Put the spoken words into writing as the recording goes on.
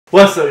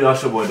What's up, y'all?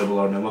 It's your boy Double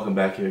R, man. Welcome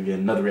back here again.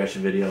 Another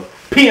reaction video.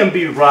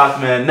 PNB Rock,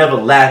 man. Neva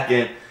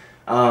Lackin.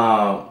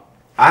 I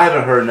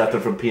haven't heard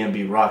nothing from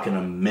PNB Rock in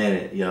a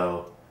minute,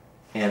 yo.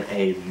 In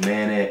a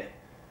minute.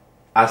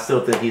 I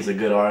still think he's a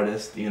good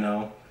artist, you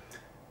know.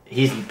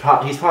 He's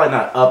probably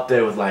not up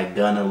there with like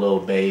Gunna, Lil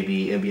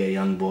Baby, NBA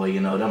Youngboy,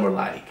 you know. Them are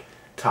like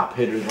top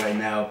hitters right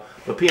now.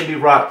 But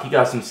PNB Rock, he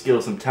got some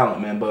skills, some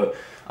talent, man. But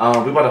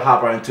we're about to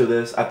hop right into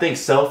this. I think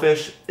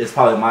Selfish is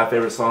probably my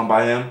favorite song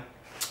by him.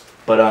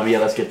 But yeah,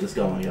 let's get this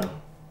going, yo.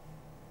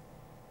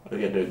 Let's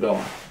get it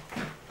going.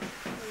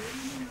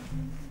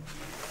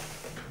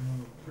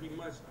 Pretty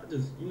much, I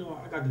just,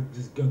 I got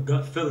this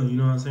gut feeling, you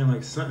know what I'm saying?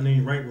 Like something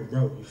ain't right with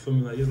bro. You feel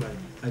me? Like it's like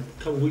a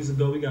couple weeks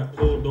ago we got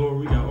pulled over,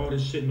 we got all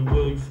this shit in the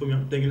wheel. You feel me?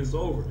 I'm thinking it's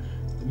over.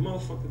 The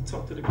motherfucker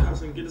talk to the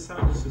cops and get us out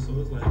of this shit. So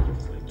it's like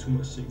too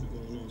much shit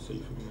going on. So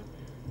you feel me?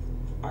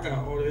 I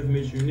got all the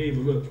information you need,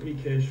 but look, let me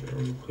cash for it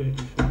real quick. You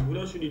feel me? What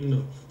else you need to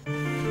know?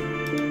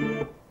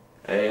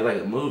 Hey, like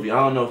a movie. I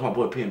don't know if my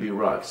boy PNB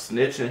Rock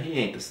snitching. He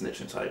ain't the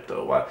snitching type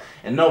though. Why?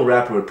 And no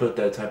rapper would put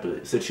that type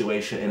of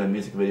situation in a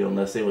music video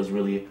unless they was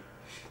really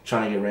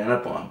trying to get ran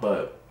up on.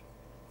 But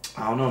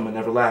I don't know, man.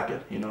 Never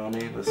lacking. You know what I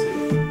mean? Let's see.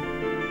 Word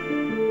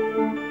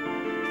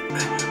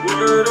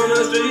on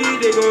the street,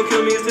 they gon'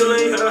 kill me still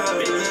ain't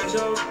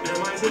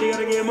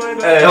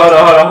Hey, hold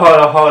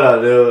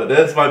on, dude.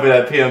 This might be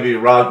that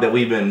PNB Rock that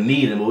we've been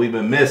needing, but we've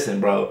been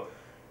missing, bro.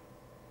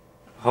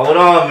 Hold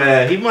on,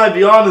 man. He might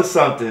be onto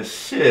something.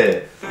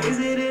 Shit.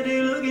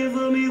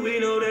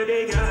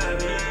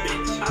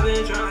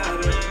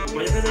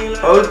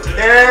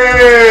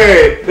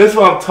 Okay. This is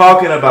what I'm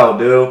talking about,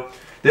 dude.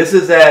 This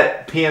is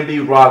that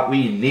PNB Rock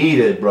we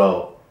needed,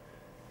 bro.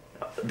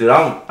 Dude,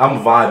 I'm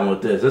vibing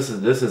with this. This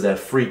is that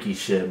freaky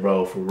shit,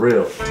 bro. For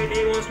real.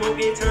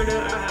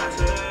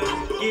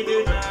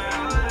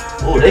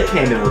 Oh, they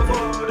came in with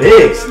the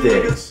big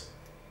sticks.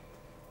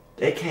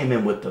 They came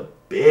in with the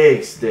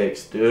big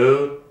sticks,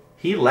 dude.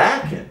 He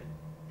lacking.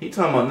 He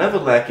talking about never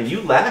lacking.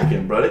 You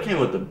lacking, bro. They came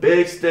with the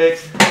big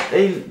sticks.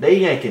 They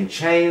yanking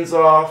chains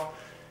off.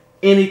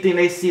 Anything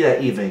they see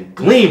that even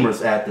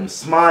gleamers at them,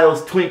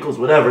 smiles, twinkles,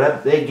 whatever,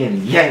 they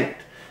getting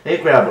yanked. They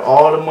grabbed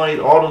all the money,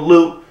 all the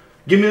loot.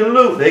 Give me the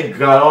loot. They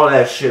got all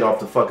that shit off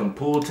the fucking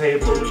pool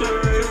table.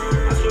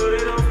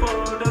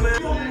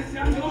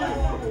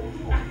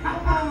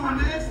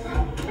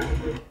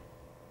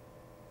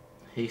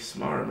 He's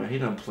smart, man. He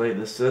done played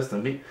the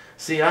system.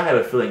 See, I had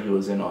a feeling he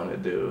was in on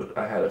it, dude.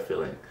 I had a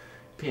feeling.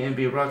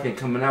 PNB Rock ain't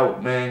coming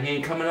out, man. He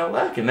ain't coming out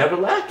lacking. Never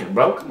lacking,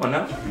 bro. Come on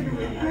now.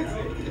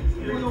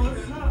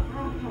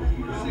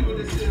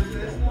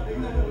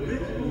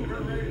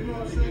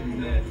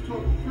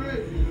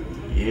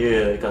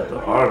 Yeah, they got the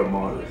art of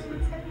artists.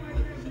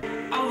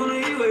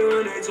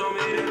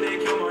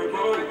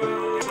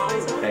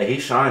 Hey,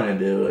 he's shining,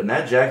 dude. And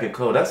that jacket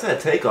coat, that's that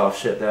takeoff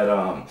shit,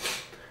 that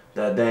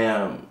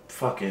damn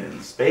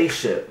fucking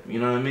spaceship, you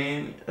know what I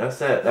mean?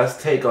 That's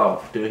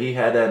takeoff, dude. He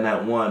had that in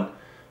that one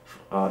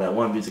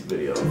music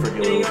video. I forget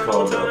what it was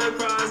called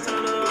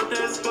though.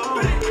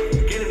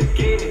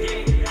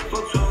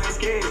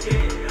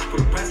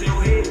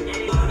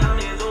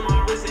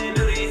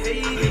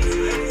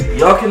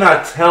 Y'all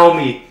cannot tell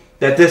me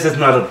that this is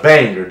not a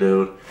banger,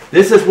 dude.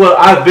 This is what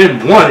I've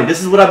been wanting.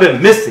 This is what I've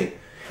been missing.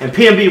 And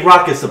PNB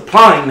Rock is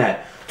supplying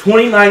that.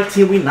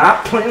 2019, we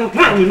not playing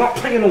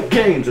no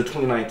games in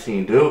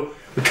 2019, dude.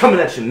 We're coming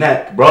at your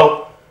neck,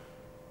 bro.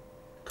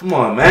 Come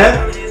on,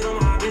 man.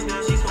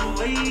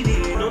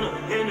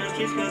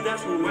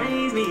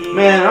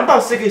 Man, I'm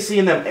about sick of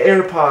seeing them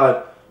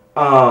AirPod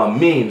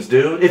memes,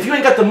 dude. If you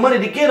ain't got the money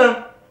to get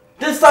them,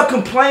 then stop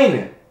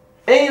complaining.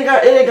 It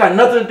ain't got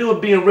nothing to do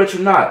with being rich or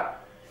not.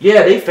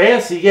 Yeah, they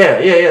fancy. Yeah,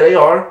 they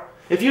are.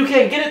 If you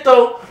can't get it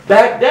though,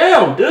 back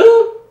down,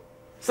 dude.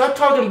 Stop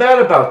talking bad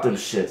about them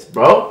shits,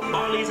 bro.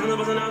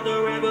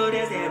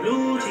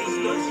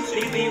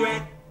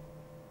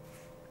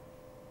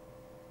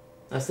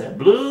 That's that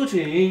blue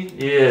cheese.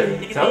 Yeah,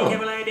 tell them.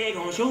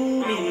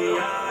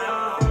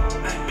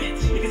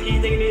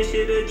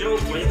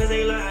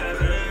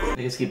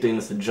 Niggas keep thinking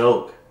it's a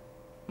joke.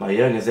 My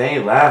youngins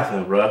ain't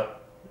laughing, bruh.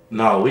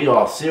 No, we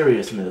all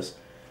seriousness.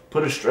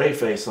 Put a straight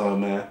face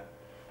on, man.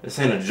 This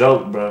ain't a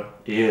joke, bruh.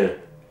 Yeah.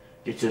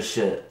 Get your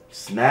shit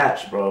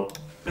snatched, bro.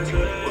 You ain't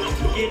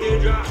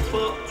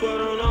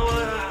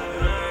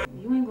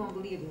gonna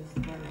believe this,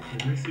 but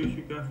Let me see what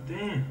you got.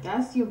 Damn.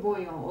 that's your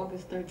boy on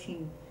August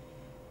 13th.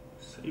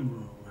 Say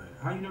real right.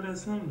 How you know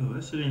that's him though?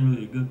 That shit ain't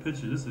really a good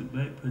picture. This is a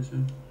bad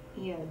picture.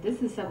 Yeah,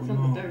 this is September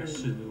Oh, no, 3rd. that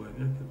shit look like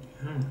that could be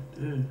him right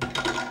there.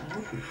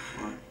 What the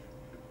fuck?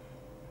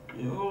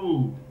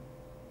 Yo.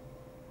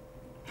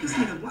 This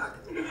nigga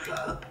locked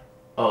up.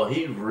 Oh,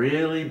 he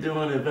really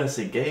doing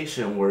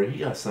investigation work. He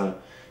got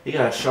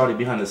shawty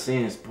behind the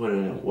scenes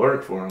putting in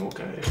work for him.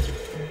 Okay.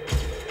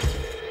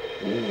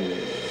 Ooh.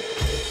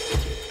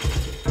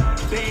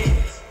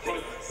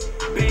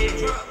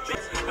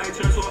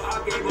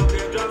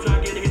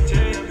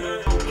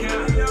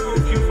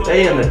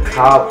 They in the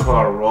cop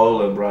car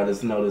rolling, bro. I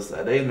just noticed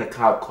that. They in the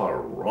cop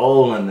car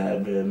rolling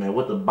that bit, man.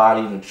 With the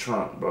body in the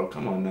trunk, bro.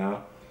 Come on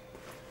now.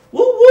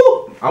 Woo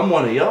woo. I'm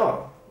one of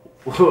y'all.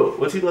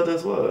 What you thought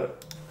this was?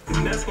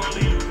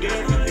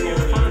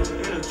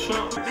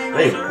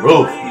 They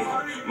roof.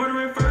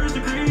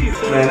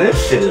 Man,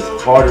 this shit is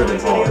harder than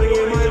hard.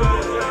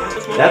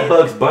 That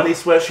Bugs Bunny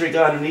sweatshirt you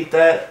got underneath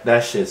that,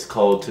 that shit's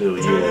cold too,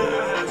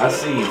 yeah. I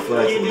see you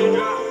flexing,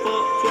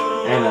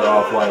 bro. And that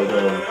off-white,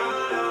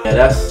 yeah,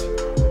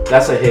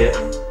 that's a hit.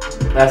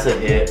 That's a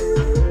hit.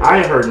 I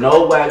ain't heard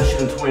no whack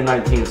shit in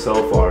 2019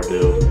 so far,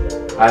 dude.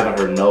 I haven't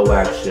heard no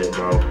whack shit,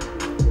 bro.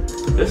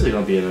 This is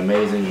gonna be an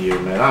amazing year,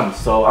 man.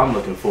 I'm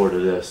looking forward to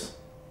this.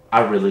 I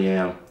really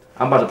am.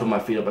 I'm about to put my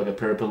feet up like a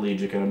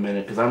paraplegic in a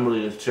minute because I'm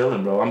really just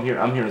chilling, bro. I'm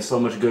hearing so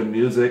much good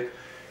music.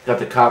 Got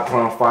the cop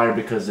car on fire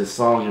because this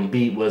song and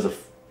beat was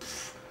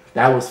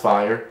that was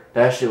fire.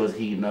 That shit was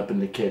heating up in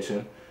the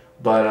kitchen.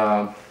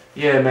 But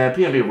yeah, man,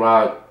 PNB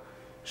Rock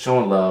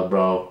showing love,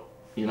 bro.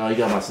 You know, you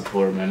got my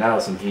support, man. That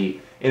was some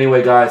heat.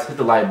 Anyway, guys, hit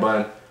the like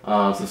button.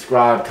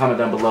 Subscribe, comment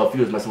down below if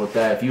you was messing with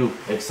that. If you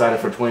excited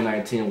for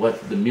 2019,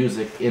 what the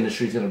music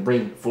industry is gonna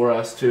bring for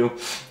us too.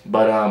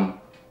 But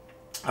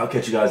I'll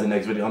catch you guys in the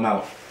next video. I'm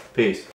out. Peace.